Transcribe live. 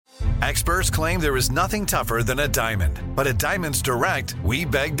Experts claim there is nothing tougher than a diamond. But at Diamonds Direct, we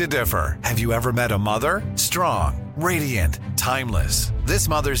beg to differ. Have you ever met a mother? Strong, radiant, timeless. This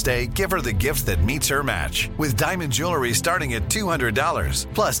Mother's Day, give her the gift that meets her match. With diamond jewelry starting at $200.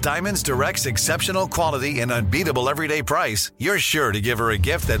 Plus, Diamonds Direct's exceptional quality and unbeatable everyday price, you're sure to give her a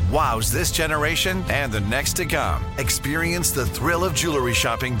gift that wows this generation and the next to come. Experience the thrill of jewelry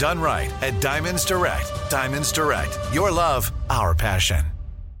shopping done right at Diamonds Direct. Diamonds Direct. Your love, our passion.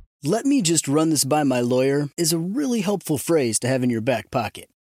 "Let me just run this by my lawyer" is a really helpful phrase to have in your back pocket.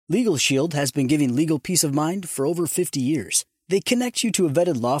 Legal Shield has been giving legal peace of mind for over 50 years. They connect you to a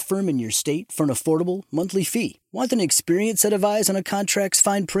vetted law firm in your state for an affordable monthly fee. Want an experienced set of eyes on a contract's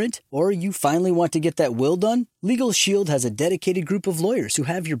fine print? Or you finally want to get that will done? Legal Shield has a dedicated group of lawyers who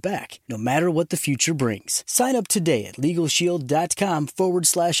have your back, no matter what the future brings. Sign up today at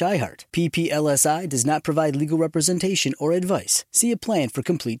LegalShield.com/iHeart. PPLSI does not provide legal representation or advice. See a plan for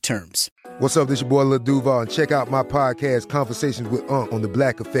complete terms. What's up, this your boy Lil Duval, and check out my podcast, Conversations with Unc, on the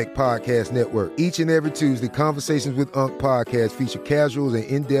Black Effect Podcast Network. Each and every Tuesday, Conversations with Unc podcast feature casuals and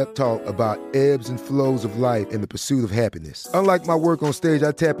in-depth talk about ebbs and flows of life and the pursuit of happiness. Unlike my work on stage,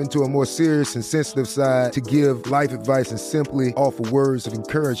 I tap into a more serious and sensitive side to give life advice and simply offer words of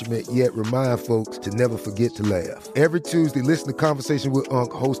encouragement, yet remind folks to never forget to laugh. Every Tuesday, listen to Conversation with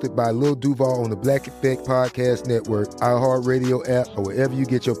Unc, hosted by Lil Duval on the Black Effect Podcast Network, iHeartRadio app, or wherever you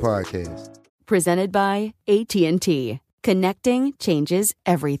get your podcasts. Presented by AT&T. Connecting changes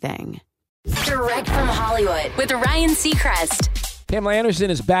everything. Direct from Hollywood with Ryan Seacrest. Pamela Anderson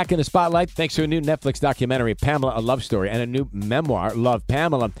is back in the spotlight thanks to a new Netflix documentary, Pamela, A Love Story, and a new memoir, Love,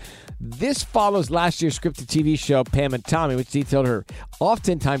 Pamela. This follows last year's scripted TV show, Pam and Tommy, which detailed her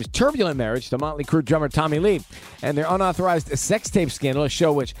oftentimes turbulent marriage to Motley Crue drummer Tommy Lee and their unauthorized sex tape scandal, a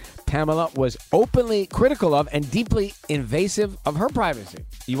show which Pamela was openly critical of and deeply invasive of her privacy.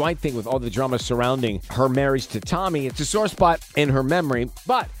 You might think with all the drama surrounding her marriage to Tommy, it's a sore spot in her memory,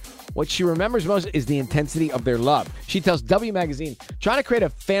 but what she remembers most is the intensity of their love. She tells W Magazine, trying to create a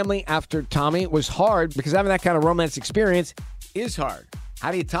family after Tommy was hard because having that kind of romance experience is hard.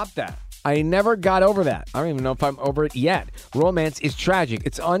 How do you top that? I never got over that. I don't even know if I'm over it yet. Romance is tragic.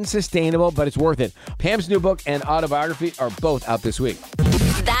 It's unsustainable, but it's worth it. Pam's new book and autobiography are both out this week.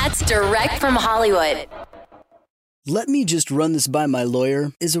 That's Direct from Hollywood. "Let me just run this by my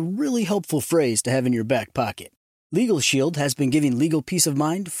lawyer" is a really helpful phrase to have in your back pocket. Legal Shield has been giving legal peace of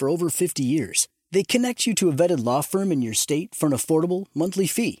mind for over 50 years. They connect you to a vetted law firm in your state for an affordable monthly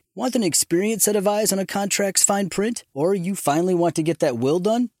fee. Want an experienced set of eyes on a contract's fine print? Or you finally want to get that will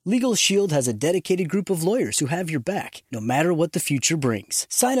done? Legal Shield has a dedicated group of lawyers who have your back, no matter what the future brings.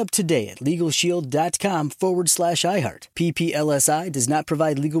 Sign up today at LegalShield.com/iHeart. PPLSI does not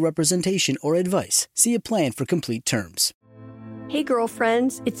provide legal representation or advice. See a plan for complete terms. Hey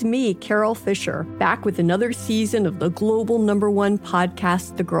girlfriends, it's me, Carol Fisher, back with another season of the global #1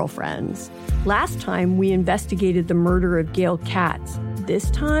 podcast, The Girlfriends. Last time, we investigated the murder of Gail Katz.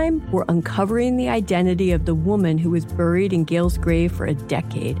 This time, we're uncovering the identity of the woman who was buried in Gail's grave for a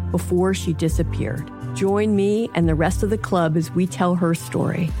decade before she disappeared. Join me and the rest of the club as we tell her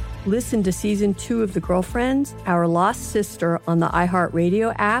story. Listen to Season 2 of The Girlfriends, Our Lost Sister on the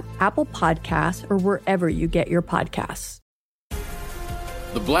iHeartRadio app, Apple Podcasts, or wherever you get your podcasts.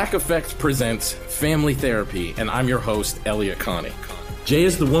 The Black Effect presents Family Therapy, and I'm your host, Elliot Connie. Jay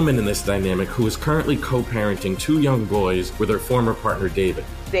is the woman in this dynamic who is currently co-parenting 2 young boys with her former partner, David.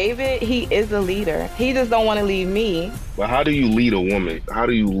 David, he is a leader. He just don't want to leave me. But how do you lead a woman? How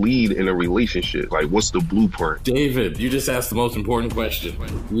do you lead in a relationship? Like, what's the blueprint? David, you just asked the most important question.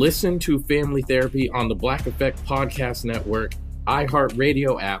 Listen to Family Therapy on the Black Effect Podcast Network,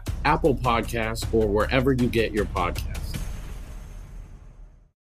 iHeartRadio app, Apple Podcasts, or wherever you get your podcasts.